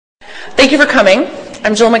Thank you for coming.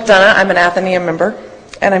 I'm Jill McDonough. I'm an Athenaeum member,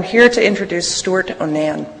 and I'm here to introduce Stewart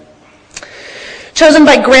O'Nan. Chosen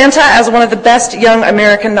by Granta as one of the best young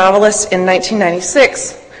American novelists in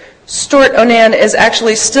 1996, Stewart O'Nan is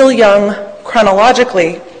actually still young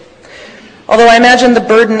chronologically, although I imagine the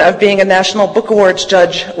burden of being a National Book Awards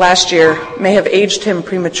judge last year may have aged him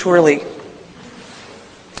prematurely.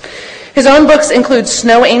 His own books include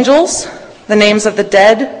Snow Angels, The Names of the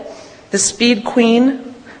Dead, The Speed Queen,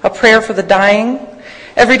 A Prayer for the Dying,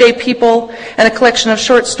 Everyday People, and a collection of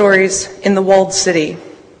short stories, In the Walled City.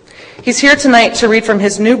 He's here tonight to read from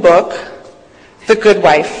his new book, The Good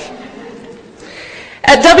Wife.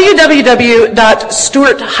 At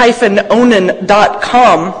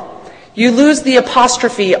www.stewart-onan.com, you lose the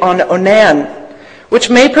apostrophe on O'Nan, which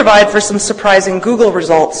may provide for some surprising Google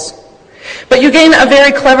results. But you gain a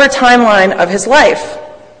very clever timeline of his life,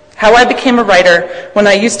 how I became a writer when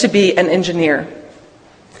I used to be an engineer.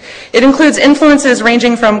 It includes influences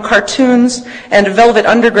ranging from cartoons and Velvet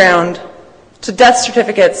Underground to death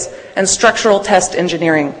certificates and structural test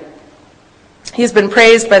engineering. He has been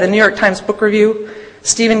praised by the New York Times Book Review,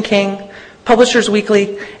 Stephen King, Publishers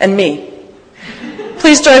Weekly, and me.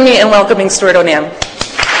 Please join me in welcoming Stewart O'Nan.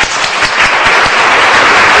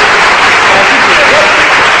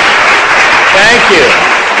 Thank you.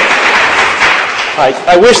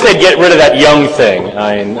 I wish they'd get rid of that young thing.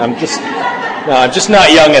 I'm just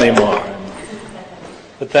not young anymore.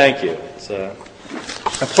 But thank you. It's a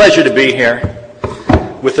pleasure to be here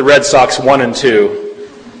with the Red Sox 1 and 2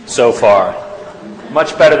 so far.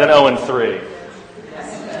 Much better than 0 and 3.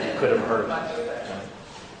 Could have hurt.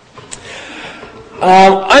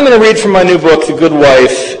 I'm going to read from my new book, The Good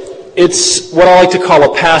Wife. It's what I like to call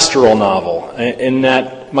a pastoral novel, in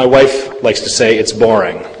that my wife likes to say it's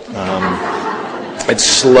boring. It's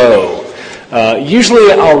slow.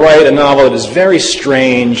 Usually I'll write a novel that is very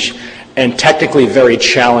strange and technically very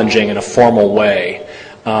challenging in a formal way.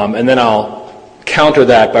 And then I'll counter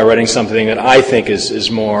that by writing something that I think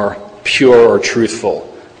is more pure or truthful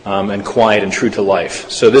and quiet and true to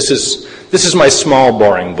life. So this is my small,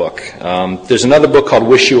 boring book. There's another book called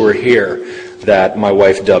Wish You Were Here that my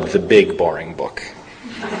wife dubbed the big, boring book.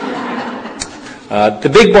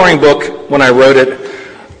 The big, boring book, when I wrote it,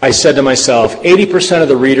 I said to myself, 80% of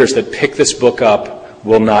the readers that pick this book up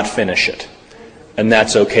will not finish it. And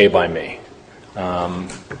that's okay by me.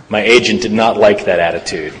 My agent did not like that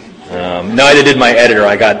attitude. Neither did my editor.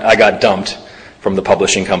 I got dumped from the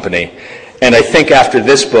publishing company. And I think after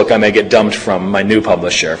this book, I may get dumped from my new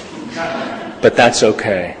publisher. But that's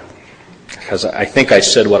okay. Because I think I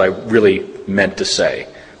said what I really meant to say,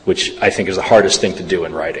 which I think is the hardest thing to do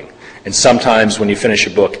in writing. And sometimes when you finish a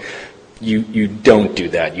book, you don't do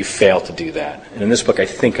that. You fail to do that. And in this book, I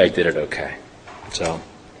think I did it okay. So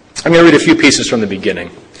I'm going to read a few pieces from the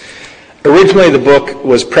beginning. Originally, the book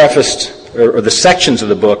was prefaced, or the sections of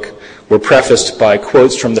the book were prefaced by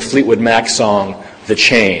quotes from the Fleetwood Mac song, The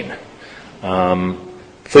Chain.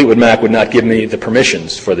 Fleetwood Mac would not give me the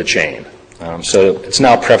permissions for The Chain. So it's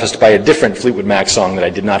now prefaced by a different Fleetwood Mac song that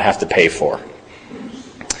I did not have to pay for.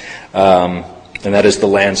 And that is The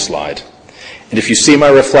Landslide. And if you see my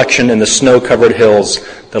reflection in the snow-covered hills,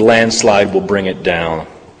 the landslide will bring it down.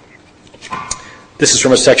 This is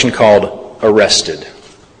from a section called Arrested,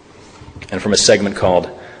 and from a segment called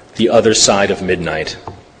The Other Side of Midnight.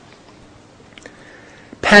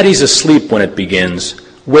 Patty's asleep when it begins,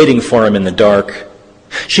 waiting for him in the dark.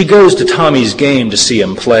 She goes to Tommy's game to see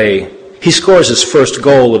him play. He scores his first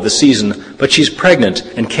goal of the season, but she's pregnant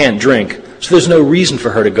and can't drink, so there's no reason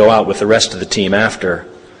for her to go out with the rest of the team after.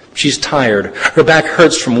 She's tired. Her back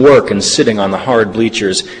hurts from work and sitting on the hard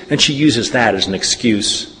bleachers, and she uses that as an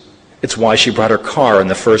excuse. It's why she brought her car in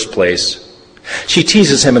the first place. She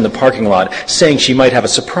teases him in the parking lot, saying she might have a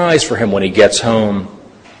surprise for him when he gets home.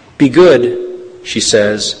 Be good, she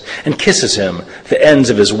says, and kisses him, the ends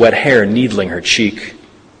of his wet hair needling her cheek.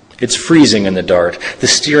 It's freezing in the dark, the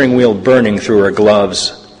steering wheel burning through her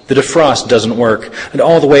gloves. The defrost doesn't work, and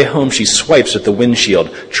all the way home she swipes at the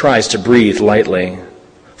windshield, tries to breathe lightly.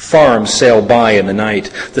 Farms sail by in the night,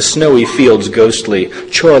 the snowy fields ghostly,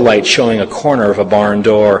 chore light showing a corner of a barn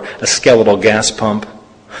door, a skeletal gas pump.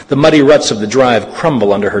 The muddy ruts of the drive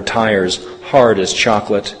crumble under her tires, hard as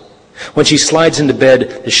chocolate. When she slides into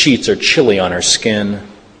bed, the sheets are chilly on her skin.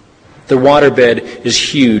 The waterbed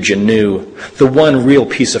is huge and new, the one real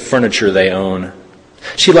piece of furniture they own.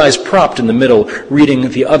 She lies propped in the middle, reading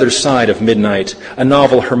The Other Side of Midnight, a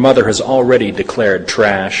novel her mother has already declared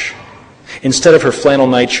trash. Instead of her flannel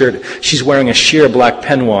nightshirt, she's wearing a sheer black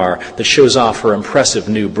peignoir that shows off her impressive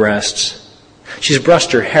new breasts. She's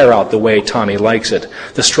brushed her hair out the way Tommy likes it,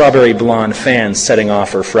 the strawberry blonde fan setting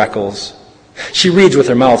off her freckles. She reads with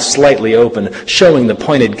her mouth slightly open, showing the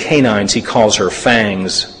pointed canines he calls her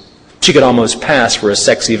fangs. She could almost pass for a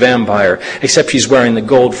sexy vampire, except she's wearing the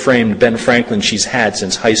gold-framed Ben Franklin she's had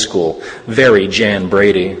since high school. Very Jan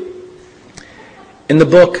Brady. In the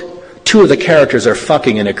book, two of the characters are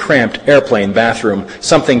fucking in a cramped airplane bathroom,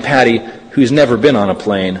 something Patty, who's never been on a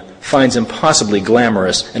plane, finds impossibly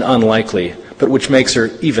glamorous and unlikely, but which makes her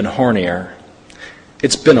even hornier.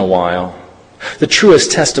 It's been a while. The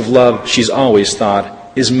truest test of love, she's always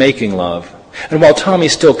thought, is making love. And while Tommy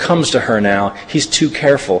still comes to her now, he's too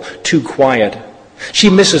careful, too quiet. She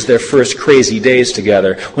misses their first crazy days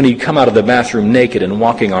together, when he'd come out of the bathroom naked and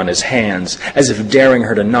walking on his hands, as if daring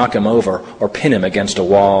her to knock him over or pin him against a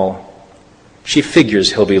wall. She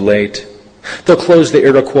figures he'll be late. They'll close the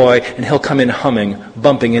Iroquois, and he'll come in humming,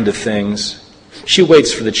 bumping into things. She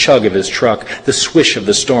waits for the chug of his truck, the swish of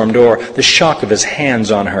the storm door, the shock of his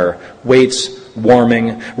hands on her, waits,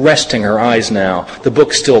 warming, resting her eyes now, the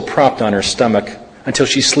book still propped on her stomach, until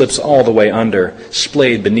she slips all the way under,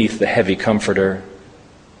 splayed beneath the heavy comforter.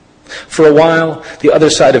 For a while, the other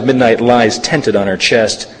side of midnight lies tented on her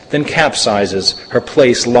chest, then capsizes, her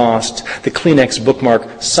place lost, the Kleenex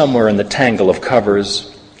bookmark somewhere in the tangle of covers.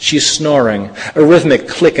 She's snoring, a rhythmic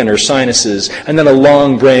click in her sinuses, and then a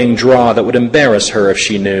long braying draw that would embarrass her if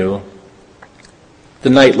she knew. The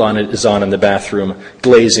nightlight is on in the bathroom,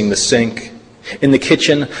 glazing the sink. In the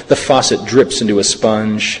kitchen, the faucet drips into a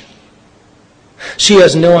sponge. She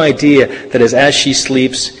has no idea that as she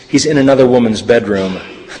sleeps, he's in another woman's bedroom,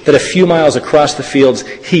 that a few miles across the fields,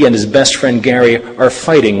 he and his best friend Gary are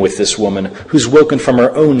fighting with this woman, who's woken from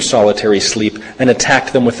her own solitary sleep and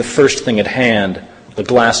attacked them with the first thing at hand, a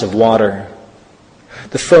glass of water.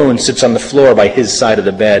 The phone sits on the floor by his side of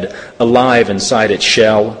the bed, alive inside its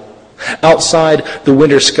shell. Outside, the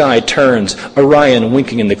winter sky turns, Orion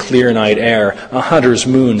winking in the clear night air, a hunter's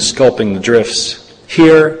moon sculpting the drifts.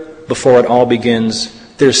 Here, before it all begins,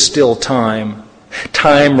 there's still time.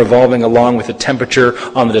 Time revolving along with the temperature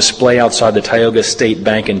on the display outside the Tioga State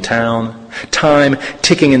Bank in town. Time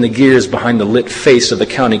ticking in the gears behind the lit face of the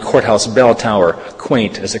county courthouse bell tower,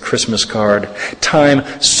 quaint as a Christmas card. Time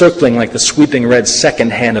circling like the sweeping red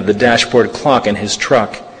second hand of the dashboard clock in his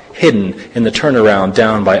truck, hidden in the turnaround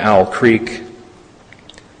down by Owl Creek.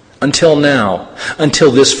 Until now,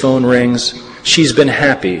 until this phone rings, she's been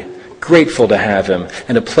happy, grateful to have him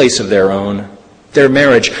and a place of their own. Their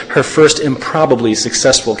marriage, her first improbably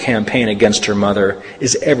successful campaign against her mother,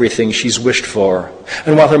 is everything she's wished for.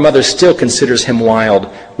 And while her mother still considers him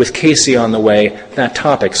wild, with Casey on the way, that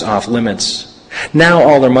topic's off limits. Now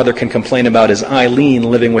all her mother can complain about is Eileen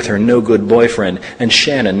living with her no-good boyfriend and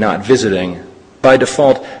Shannon not visiting. By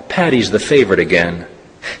default, Patty's the favorite again.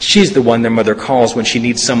 She's the one their mother calls when she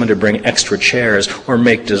needs someone to bring extra chairs or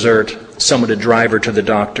make dessert, someone to drive her to the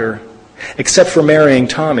doctor. Except for marrying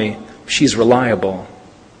Tommy, she's reliable.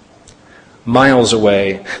 Miles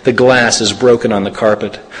away, the glass is broken on the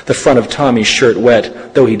carpet, the front of Tommy's shirt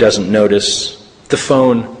wet, though he doesn't notice. The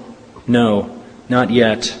phone, no, not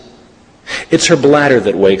yet. It's her bladder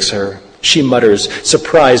that wakes her. She mutters,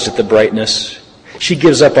 surprised at the brightness. She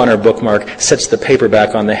gives up on her bookmark, sets the paper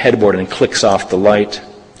back on the headboard, and clicks off the light.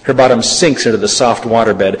 Her bottom sinks into the soft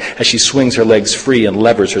waterbed as she swings her legs free and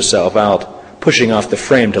levers herself out, pushing off the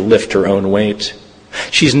frame to lift her own weight.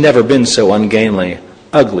 She's never been so ungainly,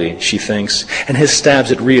 ugly, she thinks, and his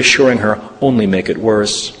stabs at reassuring her only make it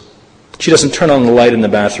worse. She doesn't turn on the light in the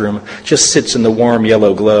bathroom, just sits in the warm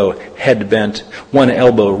yellow glow, head bent, one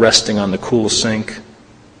elbow resting on the cool sink.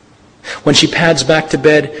 When she pads back to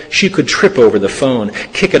bed, she could trip over the phone,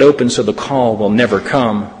 kick it open so the call will never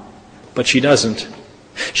come. But she doesn't.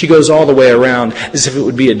 She goes all the way around as if it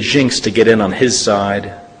would be a jinx to get in on his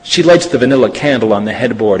side. She lights the vanilla candle on the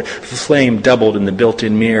headboard, the flame doubled in the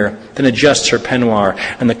built-in mirror, then adjusts her peignoir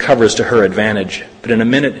and the covers to her advantage. But in a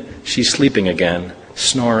minute, she's sleeping again,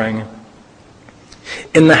 snoring.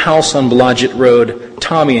 In the house on Blodgett Road,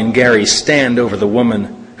 Tommy and Gary stand over the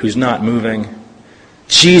woman who's not moving.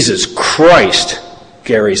 Jesus Christ,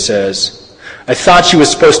 Gary says. I thought she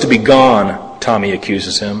was supposed to be gone, Tommy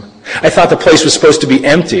accuses him. I thought the place was supposed to be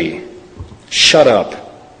empty. Shut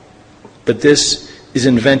up. But this is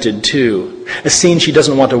invented too. A scene she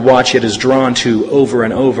doesn't want to watch yet is drawn to over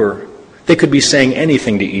and over. They could be saying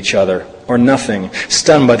anything to each other, or nothing,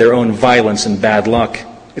 stunned by their own violence and bad luck.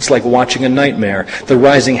 It's like watching a nightmare, the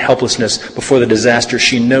rising helplessness before the disaster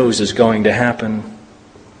she knows is going to happen.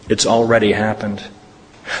 It's already happened.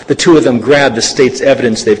 The two of them grab the state's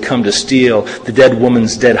evidence they've come to steal, the dead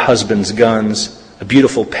woman's dead husband's guns. a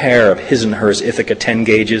beautiful pair of his and hers Ithaca 10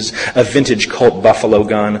 gauges, a vintage Colt buffalo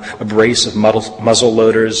gun, a brace of muzzle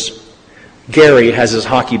loaders. Gary has his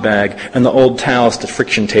hockey bag and the old towels to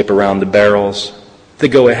friction tape around the barrels. They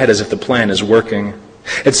go ahead as if the plan is working.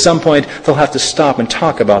 At some point, they'll have to stop and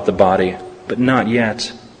talk about the body, but not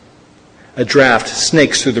yet. A draft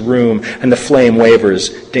snakes through the room, and the flame wavers,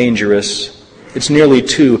 dangerous. It's nearly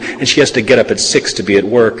 2, and she has to get up at 6 to be at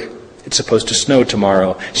work. It's supposed to snow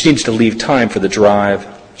tomorrow. She needs to leave time for the drive.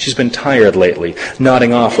 She's been tired lately,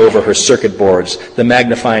 nodding off over her circuit boards, the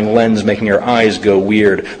magnifying lens making her eyes go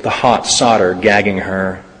weird, the hot solder gagging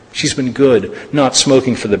her. She's been good, not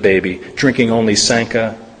smoking for the baby, drinking only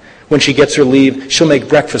Sanka. When she gets her leave, she'll make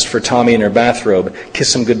breakfast for Tommy in her bathrobe,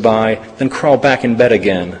 kiss him goodbye, then crawl back in bed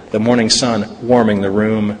again, the morning sun warming the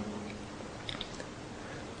room.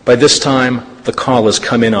 By this time, the call has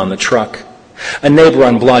come in on the truck. A neighbor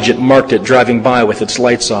on Blodgett marked it driving by with its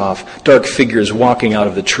lights off, dark figures walking out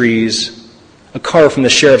of the trees. A car from the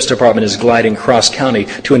sheriff's department is gliding cross-county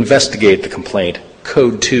to investigate the complaint.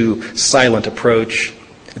 Code 2, silent approach.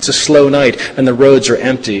 It's a slow night, and the roads are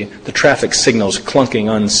empty, the traffic signals clunking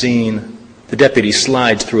unseen. The deputy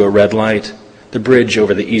slides through a red light. The bridge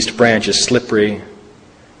over the East Branch is slippery.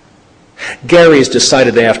 Gary's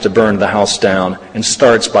decided they have to burn the house down, and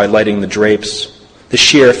starts by lighting the drapes. The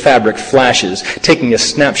sheer fabric flashes, taking a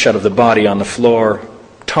snapshot of the body on the floor.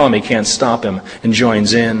 Tommy can't stop him and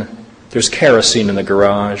joins in. There's kerosene in the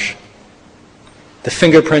garage. The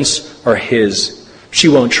fingerprints are his. She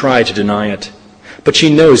won't try to deny it. But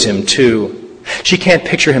she knows him, too. She can't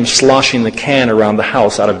picture him sloshing the can around the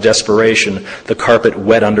house out of desperation, the carpet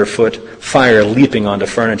wet underfoot, fire leaping onto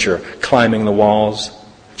furniture, climbing the walls.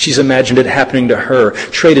 She's imagined it happening to her,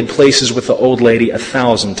 traded places with the old lady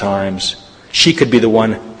 1,000 times. She could be the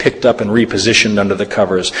one picked up and repositioned under the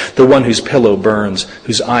covers, the one whose pillow burns,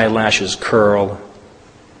 whose eyelashes curl.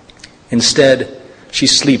 Instead, she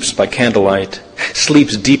sleeps by candlelight,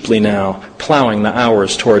 sleeps deeply now, plowing the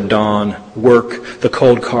hours toward dawn, work, the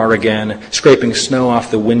cold car again, scraping snow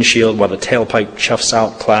off the windshield while the tailpipe chuffs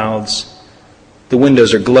out clouds. The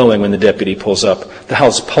windows are glowing when the deputy pulls up, the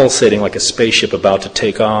house pulsating like a spaceship about to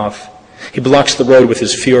take off. He blocks the road with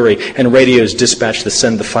his fury, and radios dispatch to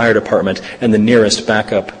send the fire department and the nearest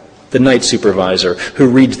backup, the night supervisor, who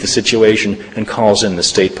reads the situation and calls in the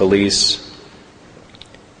state police.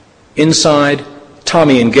 Inside,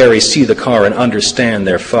 Tommy and Gary see the car and understand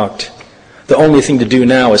they're fucked. The only thing to do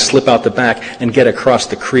now is slip out the back and get across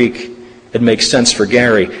the creek. It makes sense for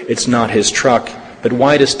Gary. It's not his truck. But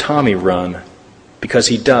why does Tommy run? Because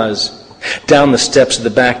he does. Down the steps of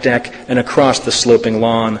the back deck and across the sloping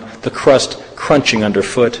lawn, the crust crunching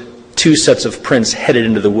underfoot. 2 sets of prints headed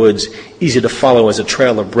into the woods, easy to follow as a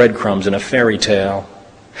trail of breadcrumbs in a fairy tale.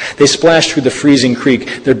 They splash through the freezing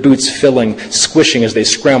creek, their boots filling, squishing as they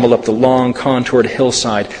scramble up the long, contoured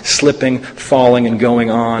hillside, slipping, falling, and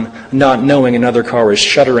going on, not knowing another car is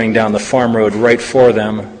shuddering down the farm road right for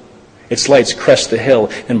them. Its lights crest the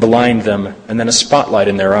hill and blind them, and then a spotlight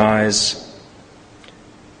in their eyes.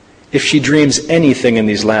 If she dreams anything in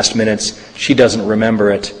these last minutes, she doesn't remember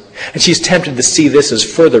it. And she's tempted to see this as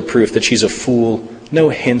further proof that she's a fool. No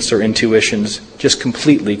hints or intuitions, just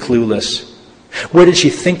completely clueless. Where did she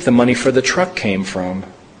think the money for the truck came from?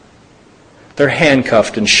 They're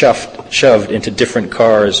handcuffed and shoved into different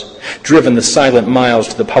cars, driven the silent miles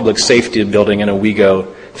to the public safety building in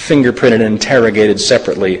Owego, fingerprinted and interrogated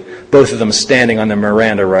separately, both of them standing on their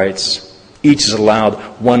Miranda rights. Each is allowed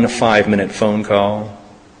 1 5-minute phone call.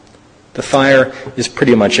 The fire is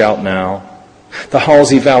pretty much out now. The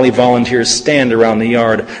Halsey Valley volunteers stand around the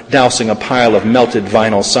yard, dousing a pile of melted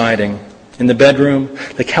vinyl siding. In the bedroom,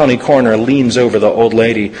 the county coroner leans over the old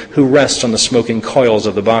lady, who rests on the smoking coils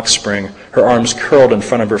of the box spring, her arms curled in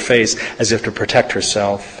front of her face as if to protect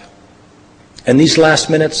herself. And these last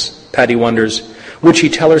minutes, Patty wonders, would she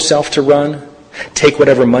tell herself to run? Take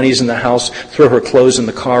whatever money's in the house, throw her clothes in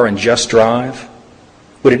the car, and just drive?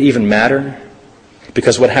 Would it even matter?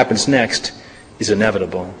 Because what happens next is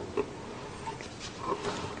inevitable.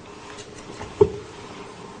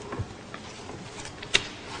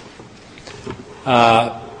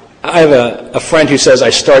 I have a friend who says I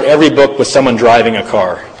start every book with someone driving a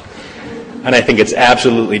car. And I think it's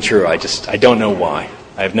absolutely true. I don't know why.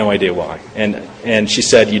 I have no idea why. And she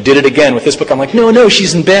said, you did it again with this book. I'm like, no,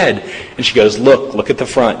 she's in bed. And she goes, look at the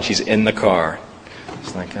front. She's in the car.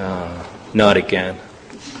 It's like, not again.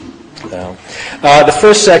 So, the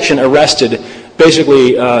first section, Arrested,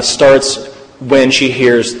 basically starts when she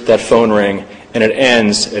hears that phone ring, and it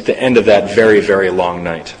ends at the end of that very, very long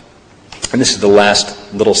night. And this is the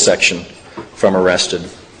last little section from Arrested.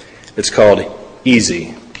 It's called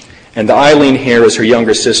Easy. And the Eileen here is her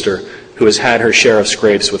younger sister, who has had her share of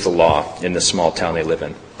scrapes with the law in the small town they live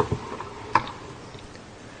in.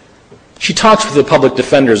 She talks with the public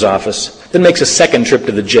defender's office, then makes a second trip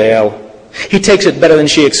to the jail. He takes it better than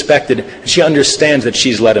she expected, and she understands that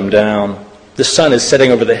she's let him down. The sun is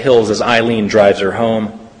setting over the hills as Eileen drives her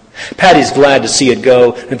home. Patty's glad to see it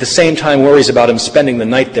go, and at the same time worries about him spending the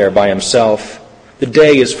night there by himself. The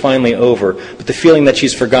day is finally over, but the feeling that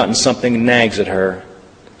she's forgotten something nags at her.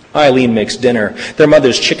 Eileen makes dinner, their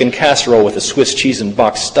mother's chicken casserole with a Swiss cheese and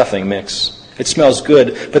box stuffing mix. It smells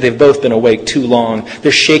good, but they've both been awake too long.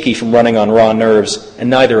 They're shaky from running on raw nerves, and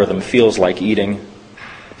neither of them feels like eating.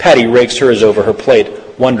 Patty rakes hers over her plate,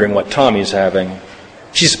 wondering what Tommy's having.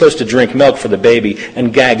 She's supposed to drink milk for the baby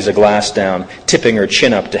and gags a glass down, tipping her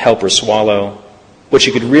chin up to help her swallow. What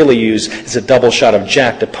she could really use is a double shot of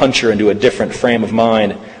Jack to punch her into a different frame of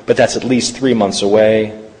mind, but that's at least 3 months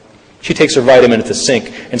away. She takes her vitamin at the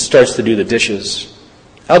sink and starts to do the dishes.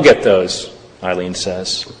 "I'll get those," Eileen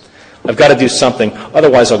says. "I've got to do something,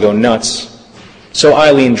 otherwise I'll go nuts." So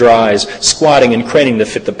Eileen dries, squatting and craning to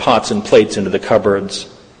fit the pots and plates into the cupboards.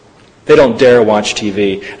 They don't dare watch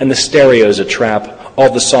TV, and the stereo's a trap, all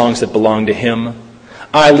the songs that belong to him.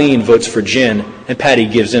 Eileen votes for gin, and Patty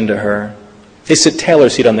gives in to her. They sit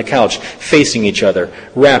tailor-seat on the couch, facing each other,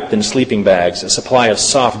 wrapped in sleeping bags, a supply of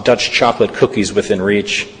soft Dutch chocolate cookies within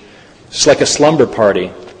reach. "It's like a slumber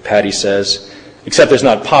party," Patty says, "except there's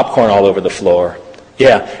not popcorn all over the floor.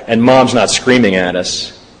 Yeah, and Mom's not screaming at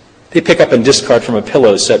us." They pick up and discard from a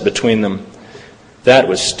pillow set between them. "That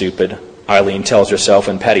was stupid," Eileen tells herself,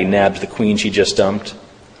 and Patty nabs the queen she just dumped.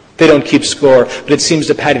 They don't keep score, but it seems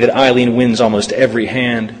to Patty that Eileen wins almost every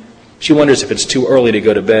hand. She wonders if it's too early to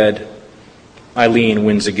go to bed. Eileen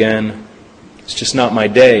wins again. "It's just not my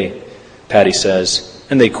day," Patty says,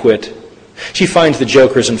 and they quit. She finds the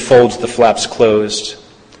jokers and folds the flaps closed.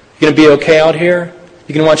 "You gonna be okay out here?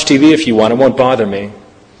 You can watch TV if you want. It won't bother me."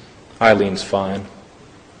 Eileen's fine.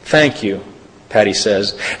 "Thank you," Patty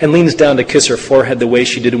says, and leans down to kiss her forehead the way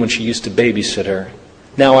she did when she used to babysit her.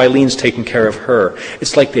 Now Eileen's taking care of her.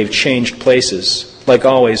 It's like they've changed places. Like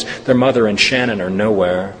always, their mother and Shannon are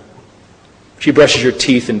nowhere. She brushes her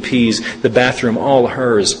teeth and pees, the bathroom all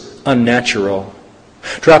hers, unnatural.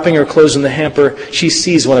 Dropping her clothes in the hamper, she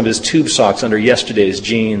sees one of his tube socks under yesterday's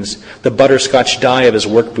jeans, the butterscotch dye of his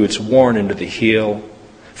work boots worn into the heel.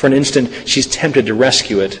 For an instant, she's tempted to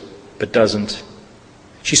rescue it, but doesn't.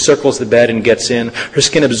 She circles the bed and gets in, her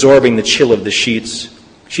skin absorbing the chill of the sheets.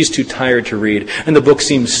 She's too tired to read, and the book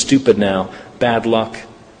seems stupid now. Bad luck.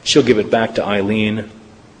 She'll give it back to Eileen.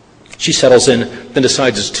 She settles in, then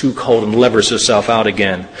decides it's too cold and levers herself out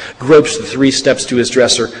again, gropes the 3 steps to his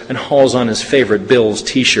dresser, and hauls on his favorite Bill's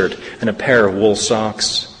T-shirt and a pair of wool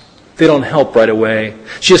socks. They don't help right away.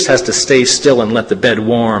 She just has to stay still and let the bed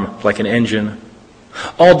warm, like an engine.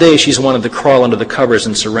 All day she's wanted to crawl under the covers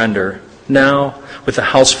and surrender. Now, with the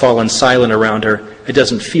house fallen silent around her, it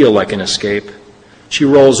doesn't feel like an escape. She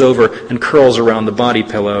rolls over and curls around the body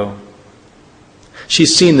pillow.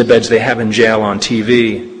 She's seen the beds they have in jail on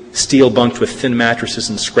TV, steel bunked with thin mattresses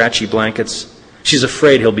and scratchy blankets. She's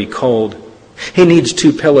afraid he'll be cold. He needs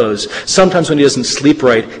 2 pillows. Sometimes when he doesn't sleep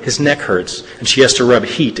right, his neck hurts, and she has to rub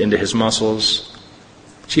heat into his muscles.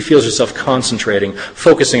 She feels herself concentrating,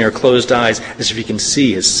 focusing her closed eyes as if he can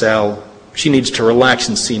see his cell. She needs to relax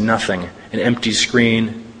and see nothing, an empty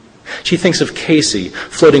screen. She thinks of Casey,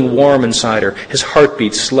 floating warm inside her, his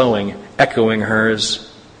heartbeat slowing, echoing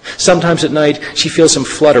hers. Sometimes at night, she feels him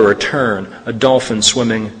flutter or turn, a dolphin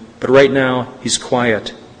swimming. But right now, he's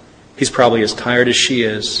quiet. He's probably as tired as she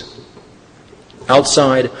is.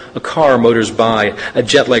 Outside, a car motors by, a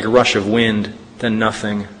jet-like rush of wind, then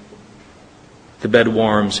nothing. The bed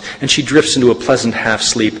warms, and she drifts into a pleasant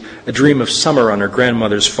half-sleep, a dream of summer on her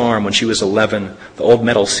grandmother's farm when she was 11, the old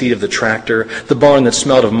metal seat of the tractor, the barn that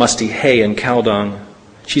smelled of musty hay and cow dung.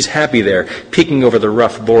 She's happy there, peeking over the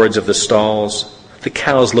rough boards of the stalls. The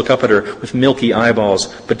cows look up at her with milky eyeballs,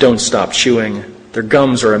 but don't stop chewing. Their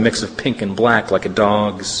gums are a mix of pink and black like a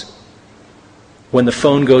dog's. When the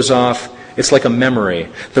phone goes off, it's like a memory,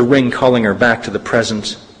 the ring calling her back to the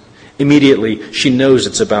present. Immediately, she knows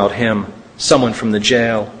it's about him. Someone from the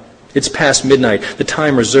jail. It's past midnight, the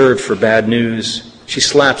time reserved for bad news. She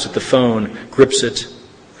slaps at the phone, grips it.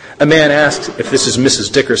 A man asks if this is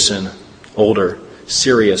Mrs. Dickerson. Older,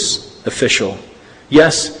 serious, official.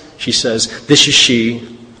 "Yes," she says, "this is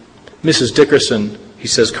she." "Mrs. Dickerson," he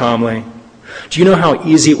says calmly, "do you know how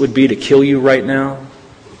easy it would be to kill you right now?"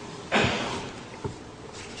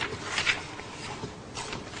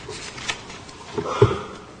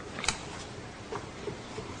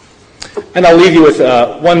 And I'll leave you with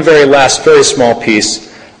one very last, very small piece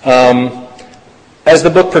As the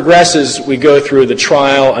book progresses, we go through the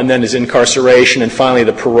trial and then his incarceration and finally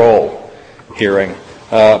the parole hearing.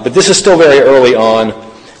 But this is still very early on,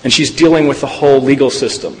 and she's dealing with the whole legal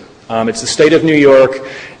system. It's the state of New York,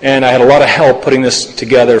 and I had a lot of help putting this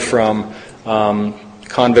together from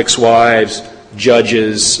convicts' wives,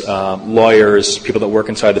 judges, lawyers, people that work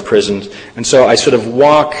inside the prisons. And so I sort of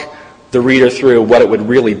walk the reader through what it would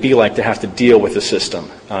really be like to have to deal with the system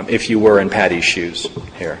if you were in Patty's shoes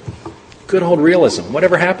here. Good old realism.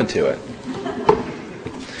 Whatever happened to it?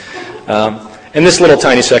 And this little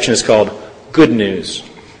tiny section is called Good News.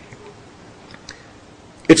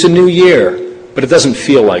 It's a new year, but it doesn't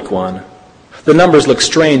feel like one. The numbers look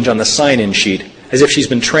strange on the sign-in sheet, as if she's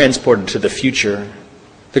been transported to the future.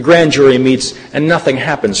 The grand jury meets, and nothing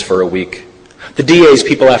happens for a week. The DA's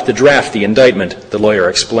people have to draft the indictment, the lawyer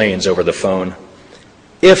explains over the phone.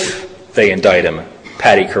 If they indict him,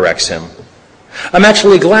 Patty corrects him. I'm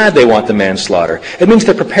actually glad they want the manslaughter. It means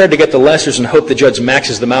they're prepared to get the lessers and hope the judge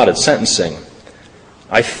maxes them out at sentencing.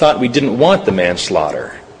 I thought we didn't want the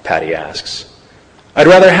manslaughter, Patty asks. I'd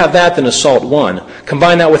rather have that than assault 1.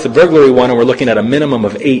 Combine that with the burglary 1 and we're looking at a minimum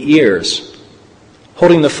of 8 years.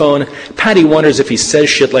 Holding the phone, Patty wonders if he says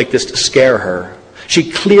shit like this to scare her. She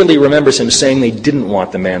clearly remembers him saying they didn't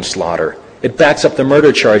want the manslaughter. It backs up the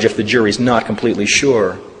murder charge if the jury's not completely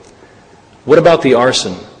sure. What about the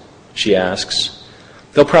arson? She asks.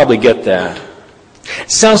 They'll probably get that.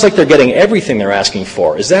 Sounds like they're getting everything they're asking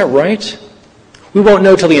for. Is that right? We won't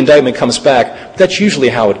know till the indictment comes back, but that's usually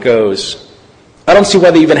how it goes. I don't see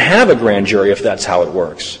why they even have a grand jury if that's how it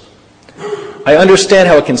works. I understand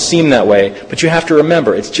how it can seem that way, but you have to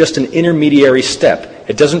remember it's just an intermediary step.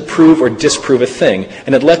 It doesn't prove or disprove a thing,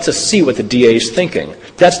 and it lets us see what the DA is thinking.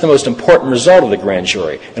 That's the most important result of the grand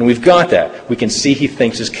jury, and we've got that. We can see he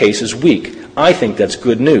thinks his case is weak. I think that's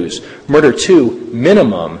good news. Murder 2,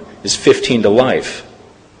 minimum, is 15 to life.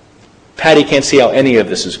 Patty can't see how any of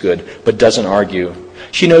this is good, but doesn't argue.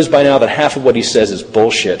 She knows by now that half of what he says is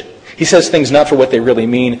bullshit. He says things not for what they really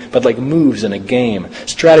mean, but like moves in a game,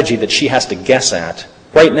 strategy that she has to guess at.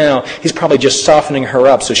 Right now, he's probably just softening her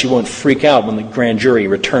up so she won't freak out when the grand jury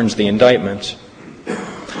returns the indictment.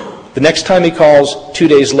 The next time he calls, 2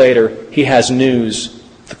 days later, he has news.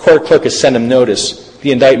 The court clerk has sent him notice.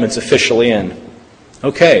 The indictment's officially in.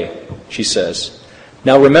 Okay, she says.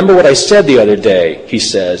 Now remember what I said the other day, he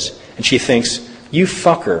says. And she thinks, you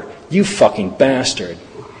fucker, you fucking bastard.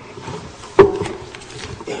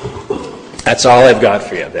 That's all I've got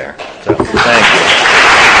for you there. So, thank you.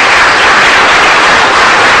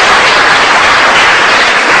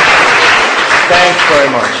 Thanks very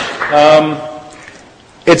much.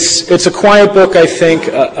 It's a quiet book, I think,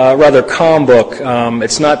 a rather calm book.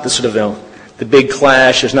 It's not the sort of the big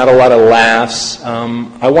clash. There's not a lot of laughs.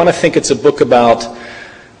 I want to think it's a book about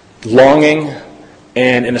longing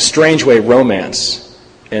and, in a strange way, romance.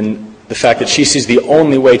 And the fact that she sees the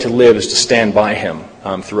only way to live is to stand by him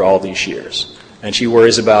through all these years. And she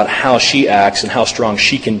worries about how she acts and how strong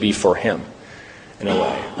she can be for him, in a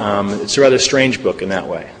way. It's a rather strange book in that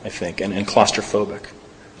way, I think, and claustrophobic.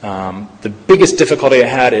 The biggest difficulty I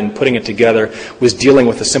had in putting it together was dealing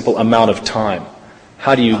with the simple amount of time.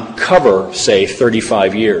 How do you cover, say,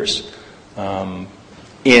 35 years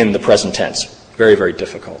in the present tense? Very, very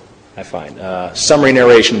difficult, I find. Summary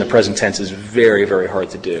narration in the present tense is very, very hard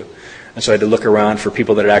to do. And so I had to look around for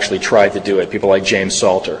people that had actually tried to do it, people like James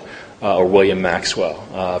Salter or William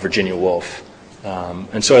Maxwell, Virginia Woolf.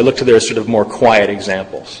 And so I looked to their sort of more quiet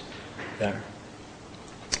examples there.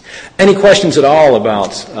 Any questions at all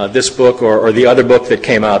about this book or the other book that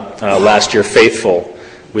came out last year, Faithful,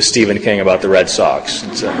 with Stephen King about the Red Sox?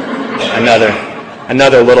 It's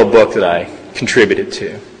another little book that I contributed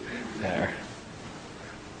to there.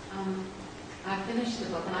 I finished the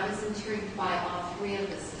book, and I was intrigued by all three of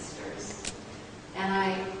the sisters.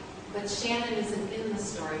 But Shannon isn't in the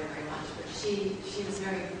story very much, but she was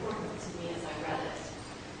very important to me as I read it.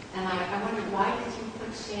 And I wondered, why did you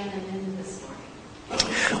put Shannon in the story?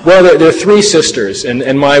 Well, there are three sisters,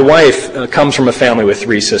 and my wife comes from a family with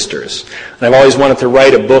three sisters. And I've always wanted to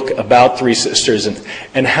write a book about three sisters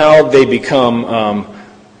and how they become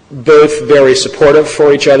both very supportive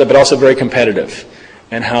for each other, but also very competitive,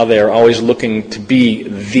 and how they're always looking to be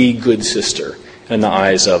the good sister in the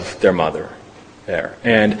eyes of their mother there.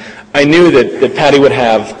 And I knew that Patty would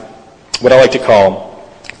have what I like to call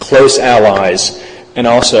close allies, and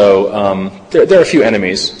also there are a few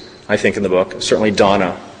enemies, I think, in the book. Certainly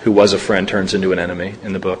Donna, who was a friend, turns into an enemy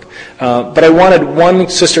in the book. But I wanted one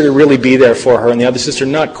sister to really be there for her and the other sister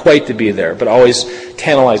not quite to be there, but always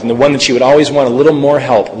tantalizing. The one that she would always want a little more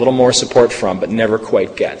help, a little more support from, but never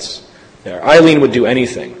quite gets. there. Eileen would do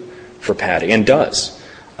anything for Patty, and does,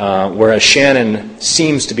 whereas Shannon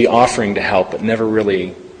seems to be offering to help, but never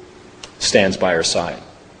really stands by her side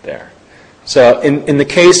there. So in the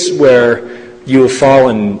case where you have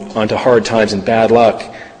fallen onto hard times and bad luck,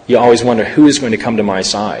 you always wonder, who is going to come to my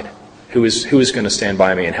side? Who is going to stand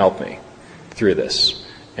by me and help me through this?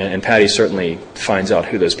 And Patty certainly finds out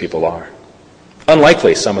who those people are.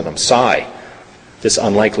 Unlikely, some of them. Cy, this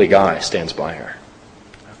unlikely guy, stands by her.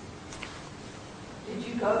 Did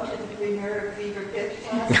you go to the premiere of Fever Pitch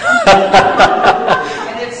class?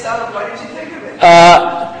 And if so, what did you think of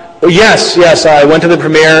it? Yes. I went to the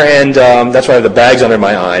premiere, and that's why I have the bags under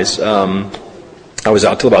my eyes. I was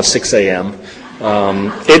out till about 6 a.m.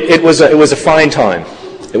 It was a fine time.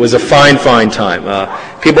 It was a fine time.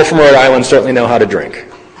 People from Rhode Island certainly know how to drink.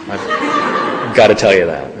 I've got to tell you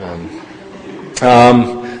that.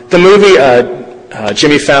 The movie,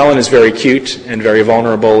 Jimmy Fallon is very cute and very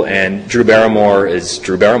vulnerable, and Drew Barrymore is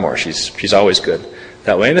Drew Barrymore. She's always good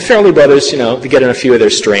that way. And the Farrelly brothers, they get in a few of their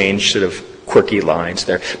strange, sort of quirky lines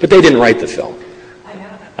there. But they didn't write the film.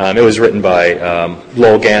 It was written by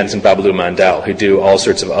Lowell Gans and Babaloo Mandel, who do all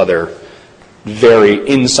sorts of other very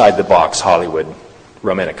inside-the-box Hollywood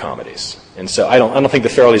romantic comedies. And so I don't think the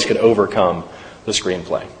Farrellys could overcome the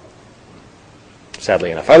screenplay, sadly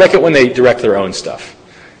enough. I like it when they direct their own stuff,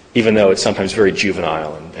 even though it's sometimes very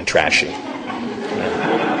juvenile and trashy.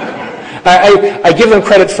 I give them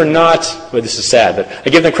credit for not, well, this is sad, but I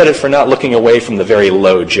give them credit for not looking away from the very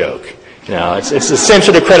low joke. It's the same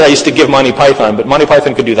sort of credit I used to give Monty Python, but Monty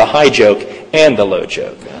Python could do the high joke and the low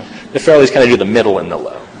joke. The Farrellys kind of do the middle and the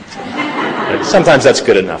low. But sometimes that's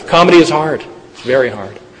good enough. Comedy is hard. It's very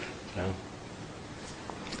hard.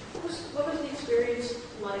 What was the experience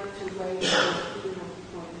like to write from a female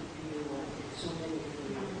point of view, like so many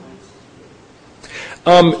female points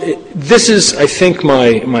of view? This is, I think,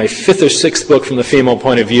 my fifth or sixth book from the female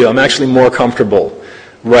point of view. I'm actually more comfortable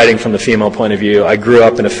writing from the female point of view. I grew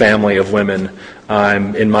up in a family of women.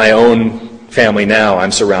 I'm in my own family now.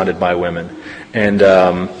 I'm surrounded by women, and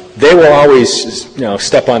they will always,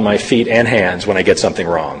 step on my feet and hands when I get something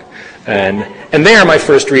wrong, and they are my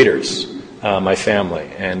first readers, my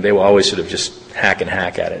family, and they will always sort of just hack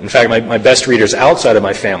at it. In fact, my best readers outside of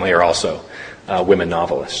my family are also women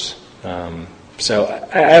novelists. So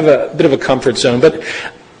I have a bit of a comfort zone, but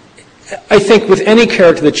I think with any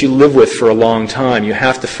character that you live with for a long time, you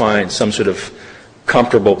have to find some sort of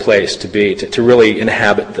comfortable place to be, to really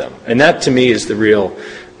inhabit them. And that, to me, is the real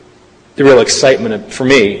excitement for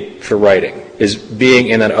me for writing, is being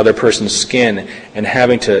in that other person's skin and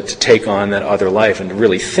having to take on that other life and to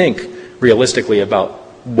really think realistically about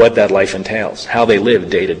what that life entails, how they live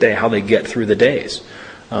day to day, how they get through the days.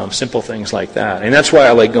 Simple things like that. And that's why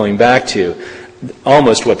I like going back to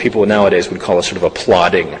almost what people nowadays would call a sort of a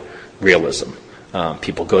plodding realism.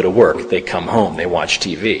 People go to work, they come home, they watch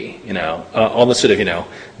TV. All the sort of,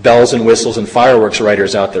 bells and whistles and fireworks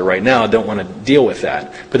writers out there right now don't want to deal with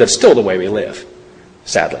that. But that's still the way we live,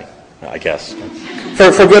 sadly, I guess.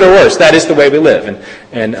 For good or worse, that is the way we live.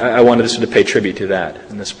 And I wanted to sort of pay tribute to that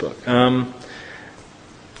in this book.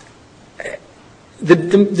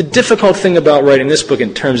 The difficult thing about writing this book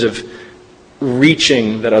in terms of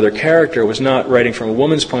reaching that other character was not writing from a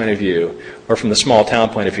woman's point of view or from the small town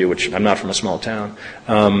point of view, which I'm not from a small town,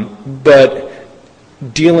 but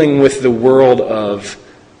dealing with the world of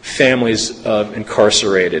families of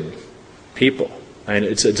incarcerated people. And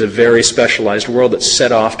it's a very specialized world that's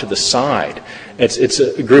set off to the side. It's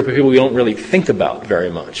a group of people we don't really think about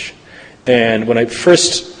very much. And when my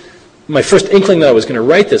first inkling that I was going to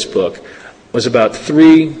write this book was about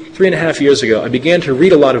three and a half years ago. I began to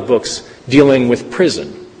read a lot of books dealing with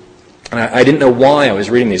prison. And I didn't know why I was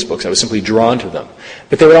reading these books. I was simply drawn to them.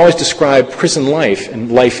 But they would always describe prison life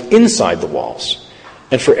and life inside the walls.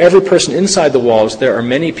 And for every person inside the walls, there are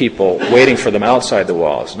many people waiting for them outside the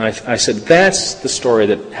walls. And I said, that's the story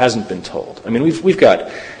that hasn't been told. I mean, we've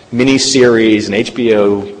got mini-series and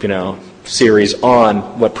HBO, series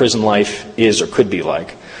on what prison life is or could be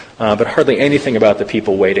like. But hardly anything about the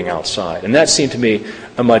people waiting outside. And that seemed to me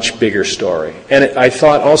a much bigger story. And I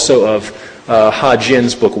thought also of Ha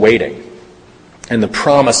Jin's book, Waiting, and the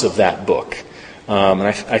promise of that book. And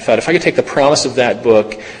I thought, if I could take the promise of that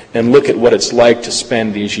book and look at what it's like to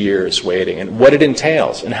spend these years waiting and what it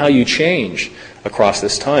entails and how you change across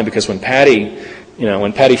this time. Because when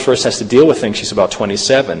Patty first has to deal with things, she's about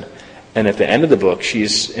 27. And at the end of the book,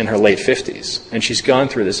 she's in her late 50s. And she's gone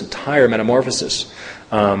through this entire metamorphosis.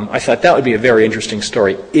 I thought that would be a very interesting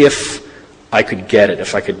story if I could get it,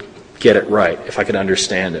 if I could get it right, if I could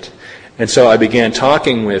understand it. And so I began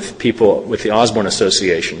talking with people with the Osborne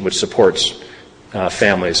Association, which supports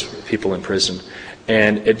families, people in prison.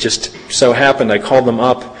 And it just so happened I called them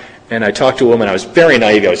up, and I talked to a woman. I was very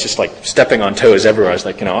naive. I was just like stepping on toes everywhere. I was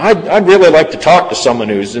like, I'd really like to talk to someone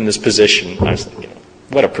who's in this position. I was like,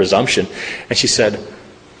 what a presumption. And she said,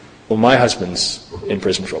 well, my husband's in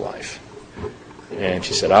prison for life. And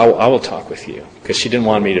she said, I will talk with you. Because she didn't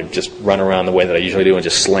want me to just run around the way that I usually do and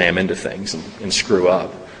just slam into things and screw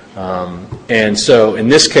up. And so in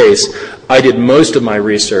this case, I did most of my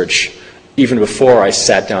research even before I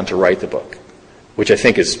sat down to write the book, which I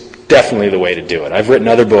think is definitely the way to do it. I've written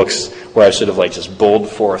other books where I've sort of like just bowled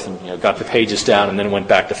forth and got the pages down and then went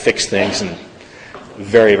back to fix things, and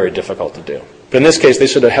very, very difficult to do. But in this case, they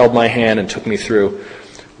sort of held my hand and took me through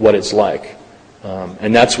what it's like.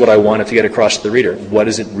 And that's what I wanted to get across to the reader. What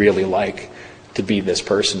is it really like to be this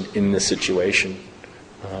person in this situation?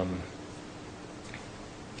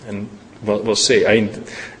 And we'll see.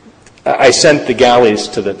 I sent the galleys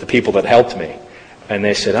to the people that helped me, and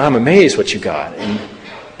they said, I'm amazed what you got. And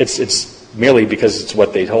it's merely because it's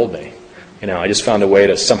what they told me. I just found a way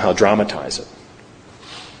to somehow dramatize it.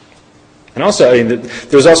 And also,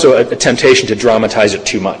 there was also a temptation to dramatize it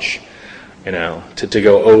too much, to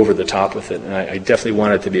go over the top with it. And I definitely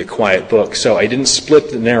wanted it to be a quiet book. So I didn't split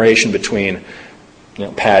the narration between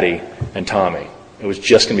Patty and Tommy. It was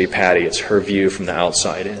just going to be Patty. It's her view from the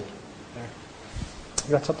outside in.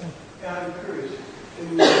 You got something? Yeah, I'm curious.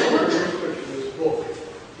 In the research of this book,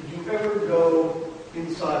 did you ever go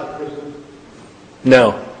inside the prison?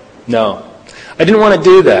 No. I didn't want to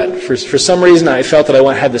do that. For some reason, I felt that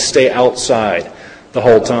I had to stay outside the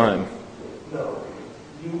whole time. No.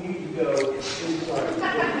 You need to go inside the prison.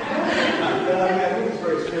 I think it's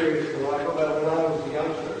very serious. When I was a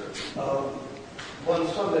youngster, one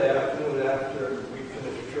Sunday afternoon after we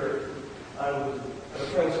finished church, I was at a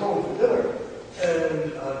friend's home for dinner.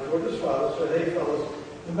 And George's father said, hey, fellas,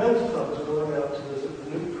 the men's club is going out to visit the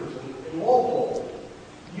new prison in Walpole.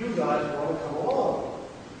 You guys want to come along?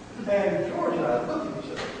 And George and I looked at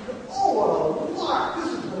each other and said, oh, well, lark, this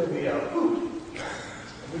is going to be a hoot.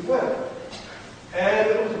 And we went. And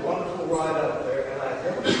it was a wonderful ride out there, and I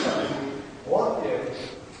never forgot. We walked in,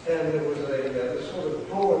 and there was this sort of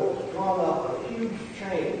door that was drawn up on a huge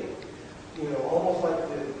chain, almost like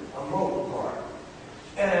a motor car.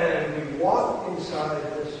 And we walked inside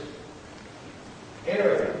this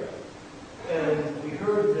area, and we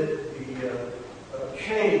heard that the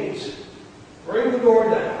chains bring the door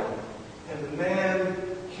down, and the man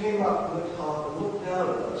came up from the top and looked down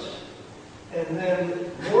at us, and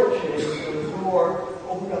then more chains, and the door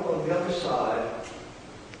opened up on the other side,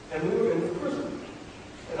 and we were in the prison.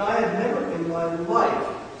 And I had never in my life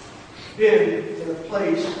been in a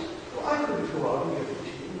place where I could go out and get the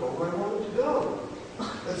tea and go where I wanted to go.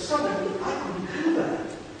 But suddenly I couldn't do that,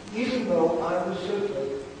 even though I was simply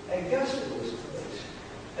a guest in this place.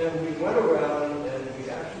 And we went around and we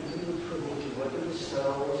actually did the privilege. We went to the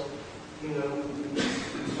cells, we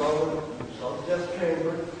saw the death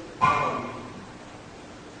chamber.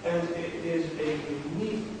 And it is a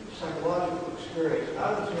unique psychological experience. I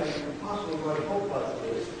don't think I can possibly write a book about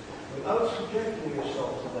this without subjecting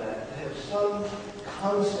yourself to that, to have some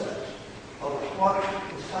concept of what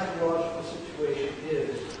the psychological situation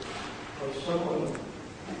is of someone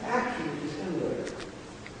who actually is in there.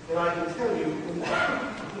 And I can tell you,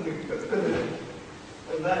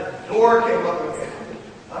 when that door came up again,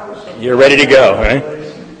 I was You're ready to go, right?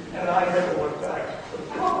 And I never went back.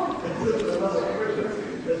 I lived in another prison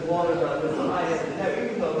as long as I lived. I had,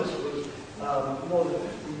 even though this was more than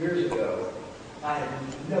 50 years ago, I had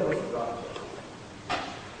never forgotten it.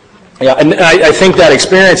 Yeah, and I think that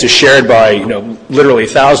experience is shared by literally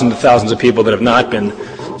thousands and thousands of people that have not been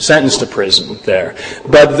sentenced to prison there.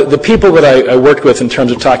 But the people that I worked with in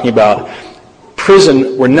terms of talking about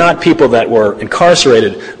prison were not people that were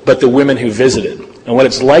incarcerated, but the women who visited, and what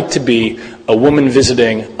it's like to be a woman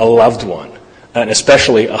visiting a loved one, and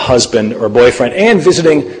especially a husband or boyfriend, and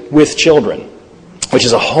visiting with children, which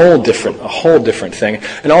is a whole different thing.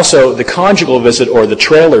 And also the conjugal visit or the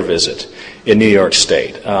trailer visit in New York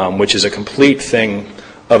State, which is a complete thing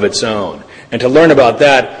of its own. And to learn about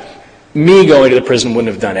that, me going to the prison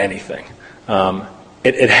wouldn't have done anything.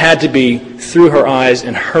 It had to be through her eyes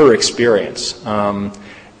and her experience.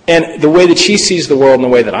 And the way that she sees the world and the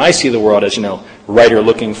way that I see the world as, a writer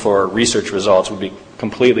looking for research results would be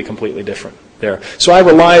completely different there. So I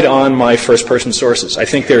relied on my first-person sources. I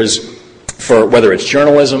think there's, for whether it's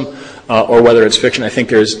journalism or whether it's fiction, I think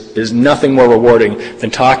there's nothing more rewarding than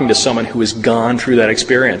talking to someone who has gone through that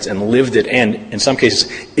experience and lived it, and in some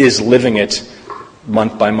cases is living it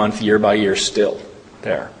month by month, year by year still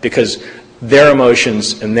there. Because their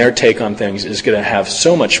emotions and their take on things is going to have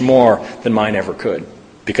so much more than mine ever could,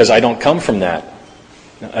 because I don't come from that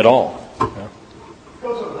at all.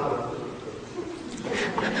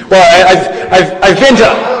 Well, I've been to.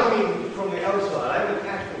 I don't mean from the outside. I would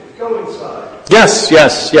actually go inside. Yes.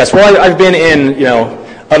 Well, I've been in,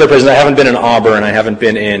 other prisons. I haven't been in Auburn. I haven't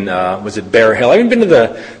been in, was it Bear Hill? I haven't been to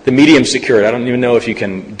the medium security. I don't even know if you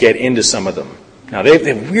can get into some of them. Now, they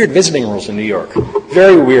have weird visiting rules in New York.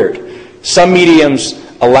 Very weird. Some mediums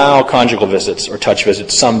allow conjugal visits or touch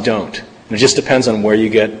visits. Some don't. And it just depends on where you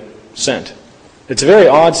get sent. It's a very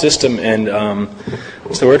odd system, and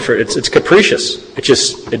what's the word for it? It's capricious.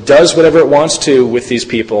 It does whatever it wants to with these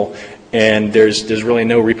people, and there's really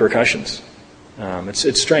no repercussions.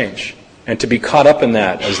 It's strange, and to be caught up in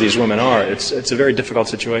that as these women are, it's a very difficult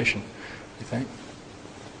situation. You think?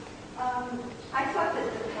 I thought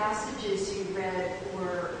that the passages you read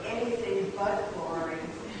were anything but boring,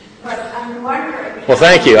 but I'm wondering. Well,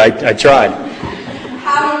 thank you. I tried.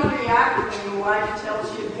 How you react when your wife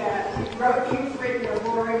tells you that you've written a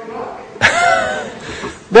boring book.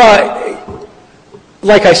 Well,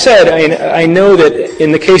 like I said, I know that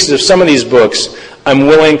in the cases of some of these books, I'm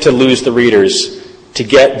willing to lose the readers to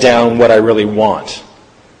get down what I really want.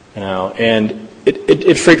 And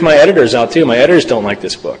it freaked my editors out too. My editors don't like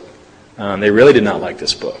this book. They really did not like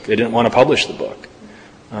this book. They didn't want to publish the book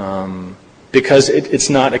because it's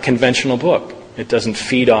not a conventional book. It doesn't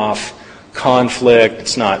feed off conflict.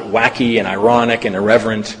 It's not wacky and ironic and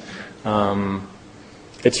irreverent.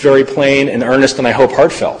 It's very plain and earnest, and I hope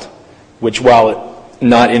heartfelt, which, while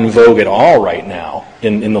not in vogue at all right now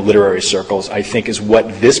in the literary circles, I think is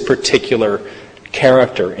what this particular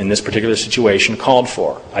character in this particular situation called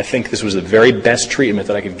for. I think this was the very best treatment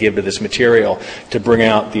that I could give to this material to bring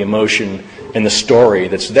out the emotion and the story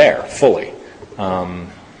that's there fully. And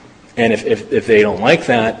if they don't like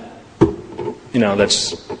that,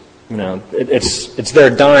 that's it's their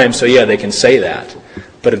dime. So yeah, they can say that,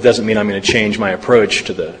 but it doesn't mean I'm going to change my approach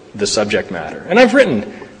to the subject matter. And I've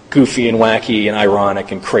written goofy and wacky and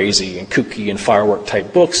ironic and crazy and kooky and firework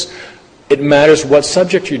type books. It matters what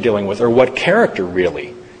subject you're dealing with or what character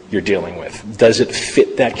really you're dealing with. Does it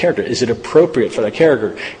fit that character? Is it appropriate for that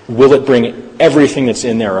character? Will it bring everything that's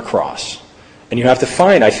in there across? And you have to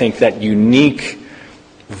find, I think, that unique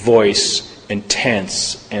voice and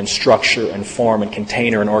tense and structure and form and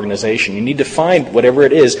container and organization. You need to find whatever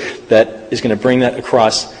it is that is going to bring that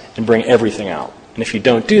across and bring everything out. And if you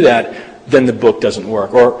don't do that, then the book doesn't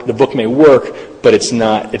work. Or the book may work, but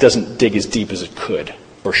it doesn't dig as deep as it could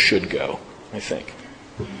or should go, I think.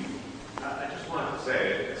 I just wanted to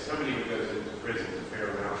say, as somebody who goes into prison a fair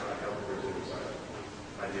amount, I help prisoners.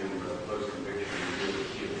 I do post-conviction and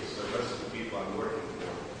appeals. So most of the people I'm working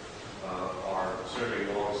for are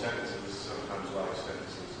serving long sentences, sometimes life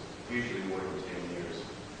sentences, usually more than 10 years.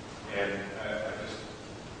 And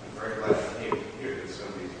I'm very glad I came here that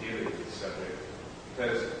somebody's dealing with this subject,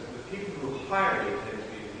 because the people who hire me tend to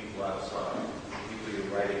be the people outside, the people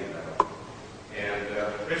you're writing about. And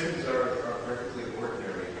prisons are perfectly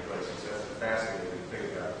ordinary places. That's the fascinating thing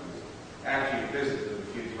about them. After you visit them a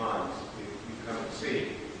few times, you come to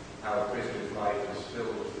see how a prisoner's life is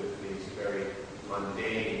filled with these very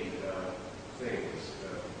mundane things.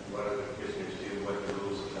 What do the prisoners do? What the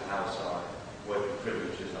rules of the house are? What the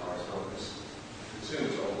privileges are? So this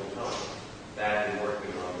consumes all the time. That and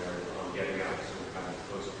working on getting out some kind of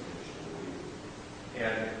post-conviction relief.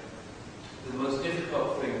 And the most difficult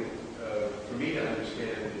thing for me to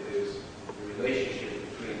understand is the relationship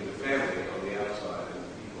between the family on the outside and the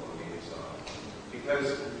people on the inside. Because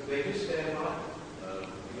they do stand by.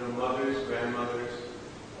 Mothers, grandmothers,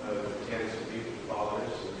 tend to be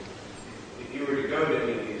fathers. If you were to go to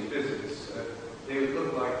any of these visits, they would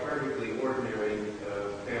look like perfectly ordinary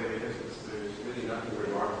family visits. There's really nothing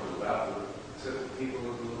remarkable about them, except that people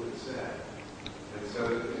look a little bit sad. And so,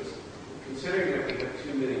 considering that we have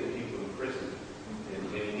 2 million people in prison in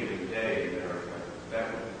any given day in America, that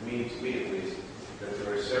would mean to me at least that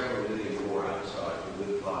there are several million more outside who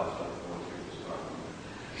live lives like the ones you're describing.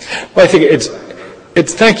 Well, I think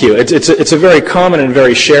thank you. It's a very common and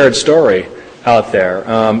very shared story out there.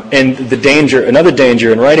 And another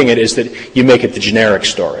danger in writing it is that you make it the generic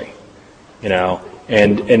story,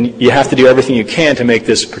 and you have to do everything you can to make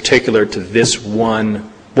this particular to this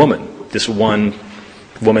one woman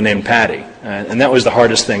named Patty. And that was the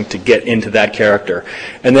hardest thing, to get into that character.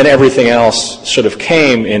 And then everything else sort of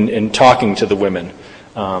came in talking to the women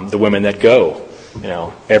that go,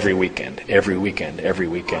 every weekend. I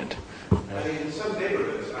mean, in some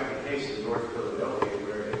neighborhoods, I can case in North Philadelphia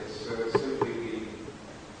where it's simply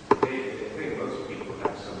they think most people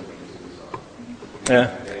have some of these inside. Yeah.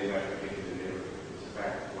 They might think it in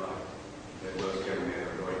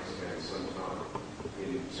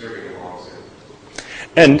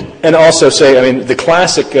And also say, I mean, the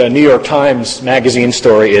classic New York Times magazine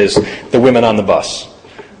story is the women on the bus.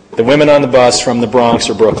 The women on the bus from the Bronx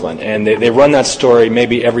or Brooklyn. And they run that story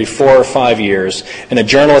maybe every 4 or 5 years, and a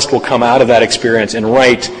journalist will come out of that experience and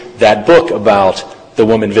write that book about the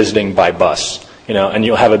woman visiting by bus. And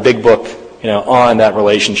you'll have a big book, on that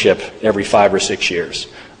relationship every 5 or 6 years.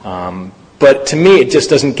 But to me, it just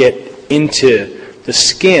doesn't get into the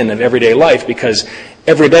skin of everyday life, because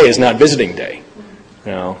every day is not visiting day.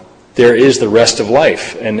 There is the rest of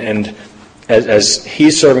life, and as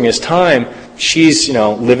he's serving his time, she's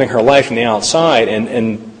living her life on the outside,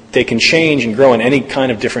 and they can change and grow in any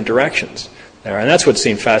kind of different directions there. And that's what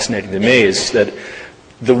seemed fascinating to me, is that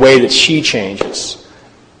the way that she changes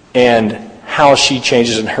and how she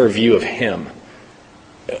changes in her view of him,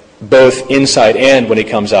 both inside and when he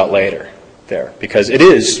comes out later there, because it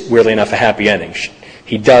is, weirdly enough, a happy ending.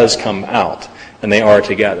 He does come out, and they are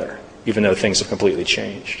together, even though things have completely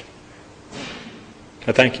changed.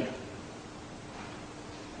 So thank you.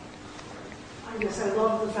 Yes, I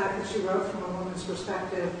love the fact that she wrote from a woman's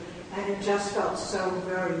perspective, and it just felt so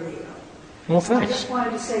very real. Well, thanks. I just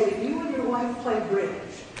wanted to say that you and your wife play bridge.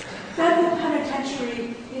 Federal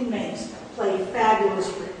penitentiary inmates play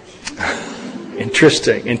fabulous bridge.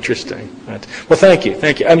 Interesting. Well, thank you.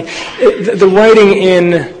 I mean, the writing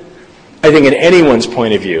I think in anyone's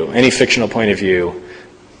point of view, any fictional point of view,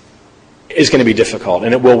 is going to be difficult,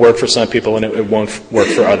 and it will work for some people, and it won't work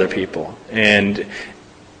for other people. And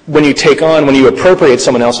when you appropriate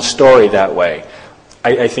someone else's story that way,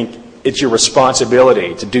 I think it's your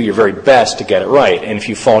responsibility to do your very best to get it right. And if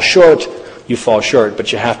you fall short, you fall short,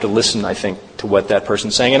 but you have to listen, I think, to what that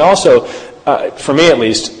person's saying. And also, for me at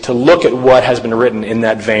least, to look at what has been written in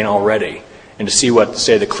that vein already, and to see what,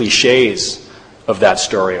 say, the cliches of that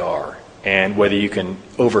story are, and whether you can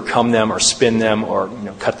overcome them or spin them or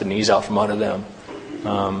cut the knees out from under them.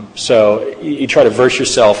 So you try to verse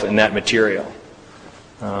yourself in that material.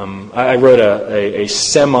 I wrote a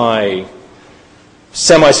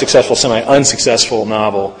semi-successful, semi-unsuccessful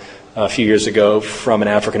novel a few years ago from an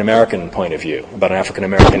African-American point of view, about an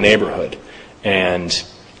African-American neighborhood. And,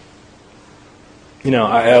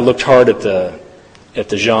 I looked hard at the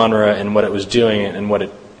genre and what it was doing and what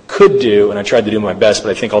it could do, and I tried to do my best,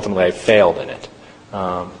 but I think ultimately I failed in it.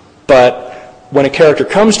 But when a character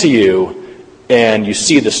comes to you and you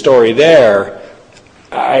see the story there,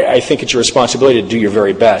 I think it's your responsibility to do your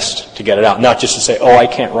very best to get it out, not just to say, oh, I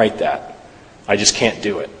can't write that. I just can't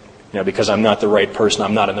do it, because I'm not the right person,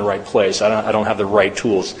 I'm not in the right place, I don't have the right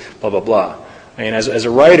tools, blah, blah, blah. I mean, as a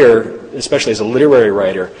writer, especially as a literary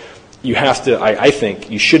writer, you have to, I think,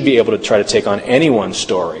 you should be able to try to take on anyone's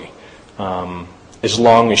story, as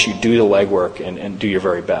long as you do the legwork and do your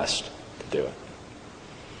very best to do it.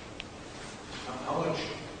 How much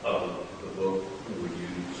of the book would you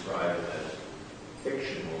describe as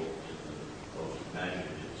fictional in the most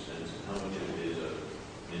imaginative sense, and how much of it is an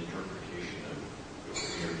interpretation of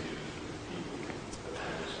your interviews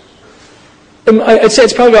with people? I'd say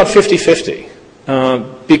it's probably about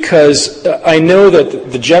 50-50, because I know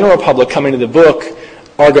that the general public coming to the book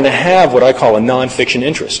are going to have what I call a nonfiction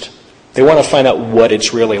interest. They want to find out what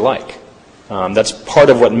it's really like. That's part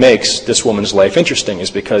of what makes this woman's life interesting,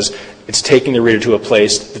 is because it's taking the reader to a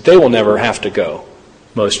place that they will never have to go,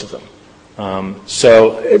 most of them.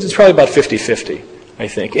 So it's probably about 50-50, I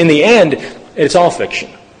think. In the end, it's all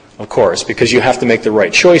fiction, of course, because you have to make the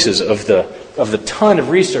right choices of the ton of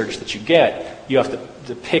research that you get. You have to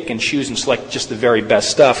pick and choose and select just the very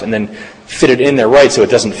best stuff and then fit it in there right so it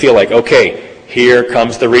doesn't feel like, okay, here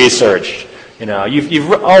comes the research.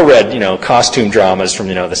 You've all read, costume dramas from,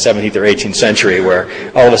 the 17th or 18th century where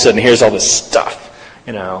all of a sudden here's all this stuff,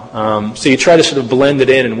 So you try to sort of blend it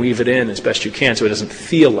in and weave it in as best you can so it doesn't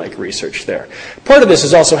feel like research there. Part of this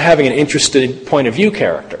is also having an interested point of view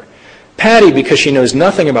character. Patty, because she knows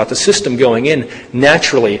nothing about the system going in,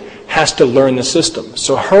 naturally has to learn the system.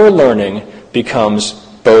 So her learning becomes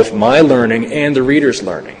both my learning and the reader's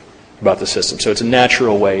learning about the system. So it's a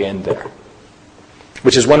natural way in there.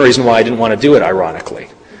 Which is one reason why I didn't want to do it ironically,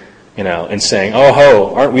 and saying, oh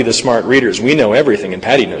ho, aren't we the smart readers? We know everything and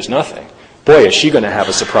Patty knows nothing. Boy, is she going to have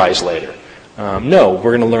a surprise later. No,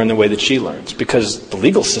 we're going to learn the way that she learns, because the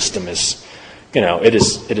legal system is, it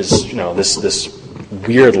is this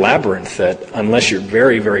weird labyrinth that unless you're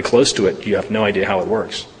very, very close to it, you have no idea how it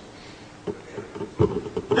works.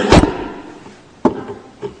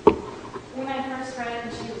 When I first read it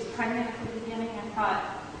and she was pregnant at the beginning, I thought,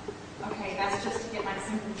 okay, that's just to get my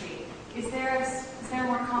sympathy. Is there a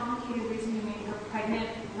more complicated reason you made her pregnant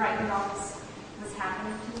right when all this was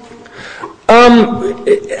happening to her?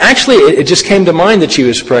 Actually, it just came to mind that she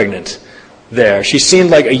was pregnant. there. She seemed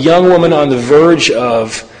like a young woman on the verge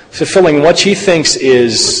of fulfilling what she thinks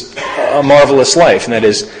is a marvelous life, and that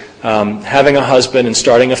is having a husband and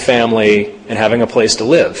starting a family and having a place to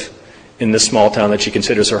live in this small town that she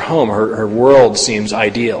considers her home. Her world seems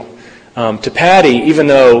ideal. To Patty, even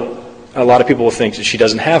though a lot of people will think that she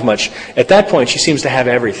doesn't have much, at that point she seems to have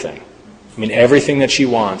everything. I mean, everything that she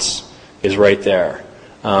wants is right there.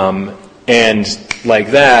 And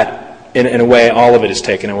like that, in a way, all of it is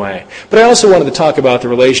taken away. But I also wanted to talk about the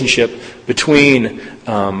relationship between,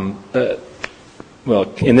 in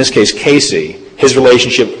this case, Casey, his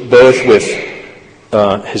relationship both with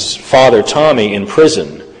his father, Tommy, in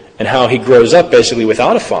prison, and how he grows up basically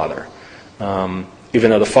without a father. Even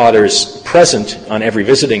though the father is present on every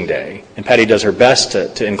visiting day, and Patty does her best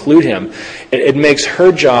to include him, it makes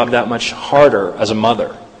her job that much harder as a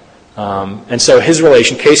mother. And so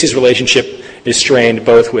Casey's relationship is strained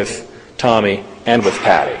both with Tommy and with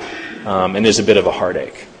Patty, and there's a bit of a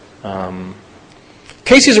heartache.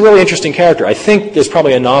 Casey's a really interesting character. I think there's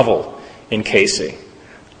probably a novel in Casey.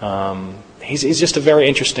 He's just a very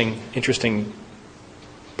interesting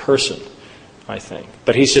person, I think.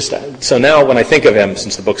 But he's just, so now when I think of him,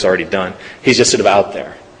 since the book's already done, he's just sort of out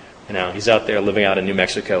there. You know, he's out there living out in New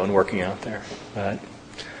Mexico and working out there.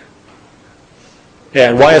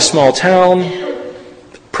 And why a small town?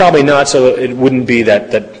 Probably not, so it wouldn't be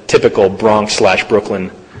that typical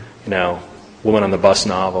Bronx/Brooklyn, woman on the bus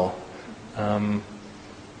novel.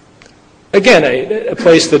 Again, a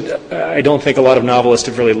place that I don't think a lot of novelists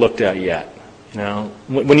have really looked at yet.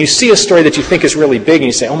 When you see a story that you think is really big and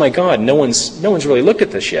you say, "Oh my God, no one's really looked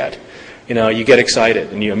at this yet," you get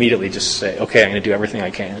excited and you immediately just say, "Okay, I'm going to do everything I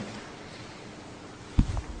can."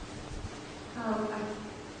 I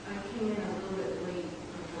came in a little bit late,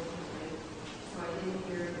 unfortunately, so I didn't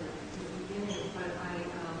hear the beginning. But I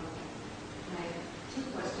have two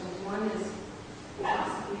questions. One is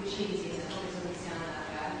possibly cheesy, so I hope it doesn't sound that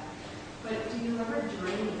bad. But do you ever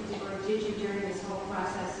dream, or did you during this whole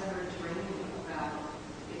process ever dream about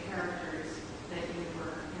the characters that you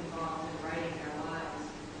were involved in writing their lives?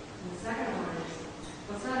 And the second one is,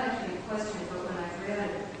 well, it's not actually a question, but when I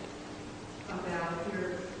read about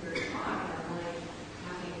your talk, and I'm really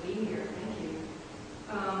happy to be here, thank you.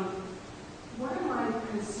 One of my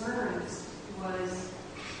concerns was,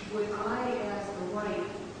 would I, as the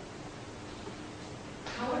wife,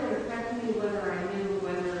 how would it affect me whether I knew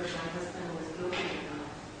whether my husband was guilty or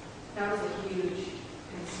not? That was a huge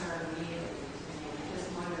concern immediately to me. I just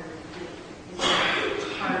wondered if it's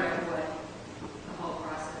part of what the whole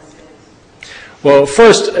process is. Well,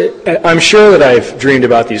 first, I'm sure that I've dreamed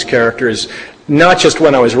about these characters, not just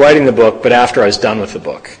when I was writing the book, but after I was done with the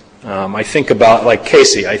book. I think about, like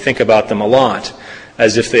Casey, I think about them a lot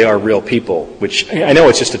as if they are real people, which I know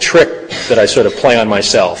it's just a trick that I sort of play on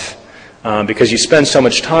myself, because you spend so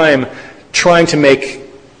much time trying to make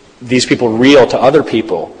these people real to other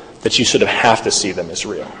people that you sort of have to see them as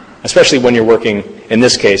real, especially when you're working, in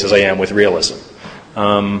this case, as I am, with realism.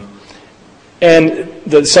 And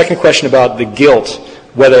the second question about the guilt,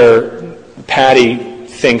 whether Patty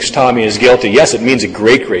thinks Tommy is guilty, yes, it means a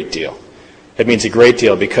great, great deal. It means a great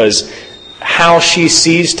deal because how she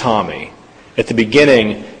sees Tommy at the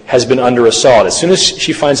beginning has been under assault. As soon as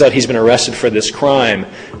she finds out he's been arrested for this crime,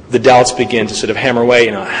 the doubts begin to sort of hammer away,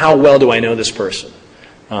 how well do I know this person?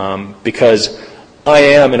 Because I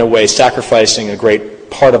am, in a way, sacrificing a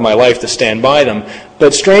great part of my life to stand by them.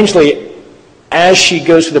 But strangely, as she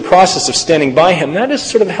goes through the process of standing by him, that is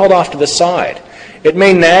sort of held off to the side. It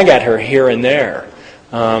may nag at her here and there.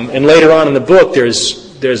 And later on in the book,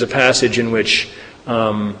 there's a passage in which,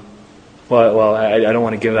 I don't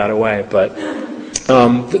want to give that away, but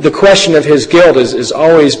the question of his guilt is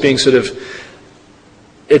always being sort of,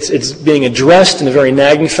 it's being addressed in a very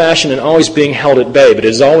nagging fashion and always being held at bay, but it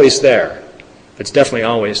is always there. It's definitely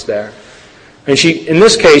always there. And in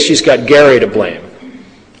this case, she's got Gary to blame,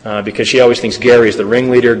 because she always thinks Gary is the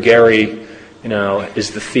ringleader, Gary,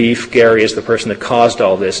 is the thief, Gary is the person that caused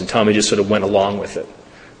all this, and Tommy just sort of went along with it,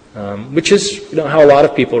 which is how a lot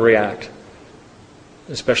of people react,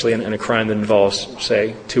 especially in a crime that involves,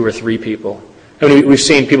 say, 2 or 3 people. I mean, we've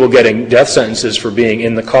seen people getting death sentences for being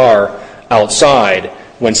in the car outside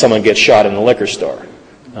when someone gets shot in the liquor store.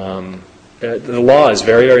 The law is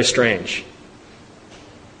very, very strange.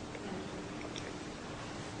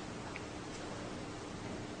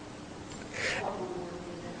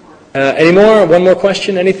 Any more? One more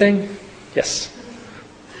question? Anything? Yes.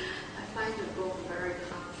 I find the book very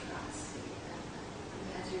contrasting.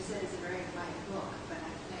 As you said, it's a very fine book, but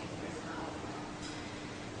I think there's a lot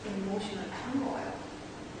of emotional turmoil.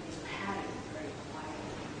 Patty very quiet.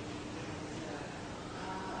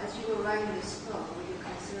 I as you were writing this book, were you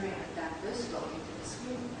considering adapt this book into the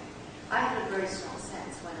screenplay? I had a very strong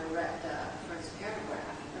sense when I read the first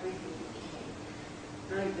paragraph. Everything became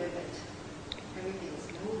very vivid. Everything is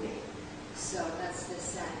moving. So that's the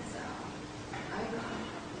sense I got.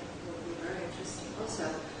 It will be very interesting. Also,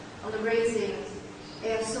 on the raising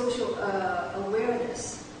and social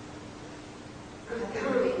awareness, I think you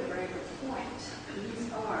make a very good point.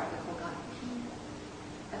 These are the forgotten people.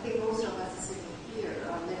 I think most of us sitting here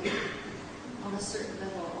are living on a certain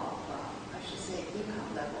level of, I should say,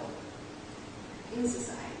 income level in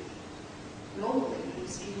society. Normally,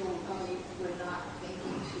 these people probably we're not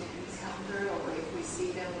thinking to encounter, or if we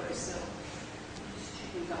see them, we're assume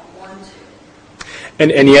we don't want to.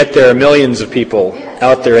 And yet there are millions of people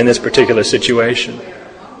out there in this particular situation. Yeah.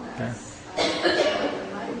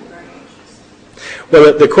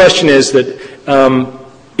 Well, the question is that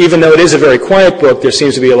even though it is a very quiet book, there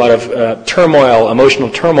seems to be a lot of turmoil, emotional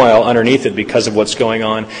turmoil underneath it because of what's going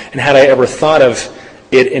on. And had I ever thought of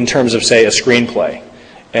it in terms of, say, a screenplay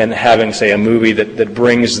and having, say, a movie that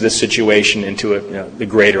brings this situation into the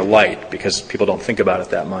greater light, because people don't think about it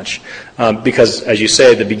that much. Because, as you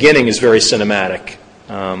say, the beginning is very cinematic.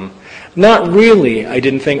 Not really, I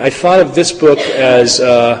didn't think. I thought of this book as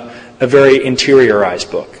a very interiorized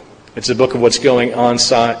book. It's a book of what's going on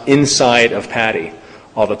inside of Patty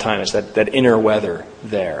all the time. It's that inner weather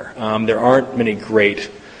there. There aren't many great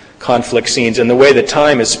conflict scenes. And the way the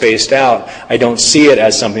time is spaced out, I don't see it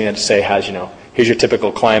as something that, say, has, here's your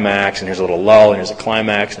typical climax, and here's a little lull, and here's a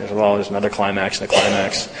climax, and there's a lull, there's another climax, and a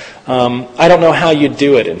climax. I don't know how you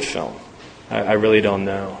do it in film. I really don't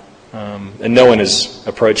know. And no one has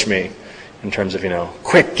approached me in terms of,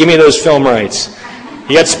 quick, give me those film rights.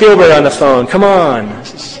 You got Spielberg on the phone, come on.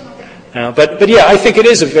 But yeah, I think it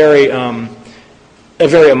is a very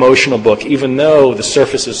emotional book, even though the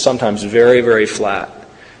surface is sometimes very, very flat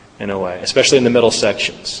in a way, especially in the middle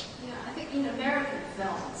sections. Yeah, I think in American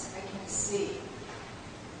films, I can see,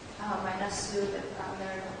 might not suit the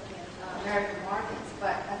American markets,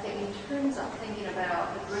 but I think in terms of thinking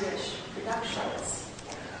about the British productions.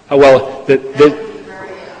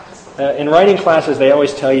 In writing classes, they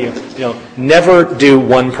always tell you, never do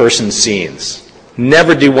one-person scenes.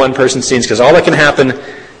 Never do one-person scenes, because all that can happen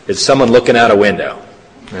is someone looking out a window.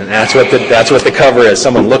 And that's what the cover is,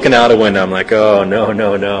 someone looking out a window. I'm like, oh,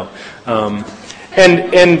 no.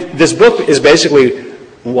 And this book is basically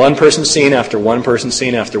one-person scene after one-person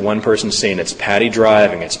scene after one-person scene. It's Patty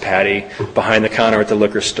driving. It's Patty behind the counter at the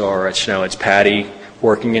liquor store. It's Patty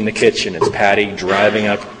working in the kitchen. It's Patty driving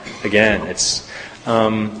up again. It's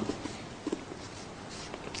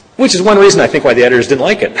which is one reason I think why the editors didn't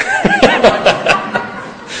like it.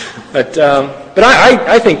 But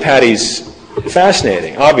I think Patty's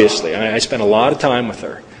fascinating, obviously. I spent a lot of time with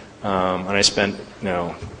her. And I spent,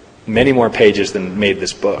 many more pages than made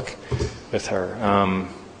this book with her.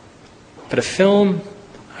 But a film,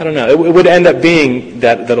 I don't know. It would end up being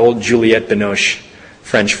that old Juliette Binoche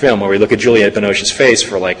French film where we look at Juliette Binoche's face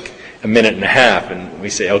for like a minute and a half and we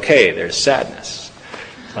say, okay, there's sadness.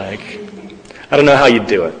 Like, I don't know how you'd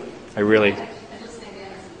do it. I really...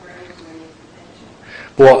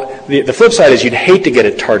 Well, the flip side is you'd hate to get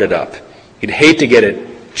it tarted up. You'd hate to get it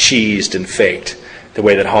cheesed and faked the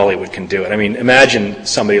way that Hollywood can do it. I mean, imagine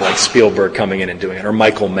somebody like Spielberg coming in and doing it, or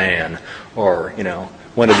Michael Mann, or,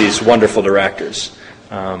 one of these wonderful directors.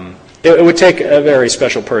 It would take a very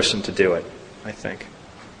special person to do it, I think.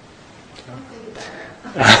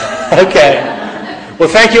 Okay. Well,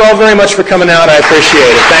 thank you all very much for coming out. I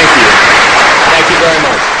appreciate it. Thank you. Thank you very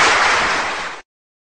much.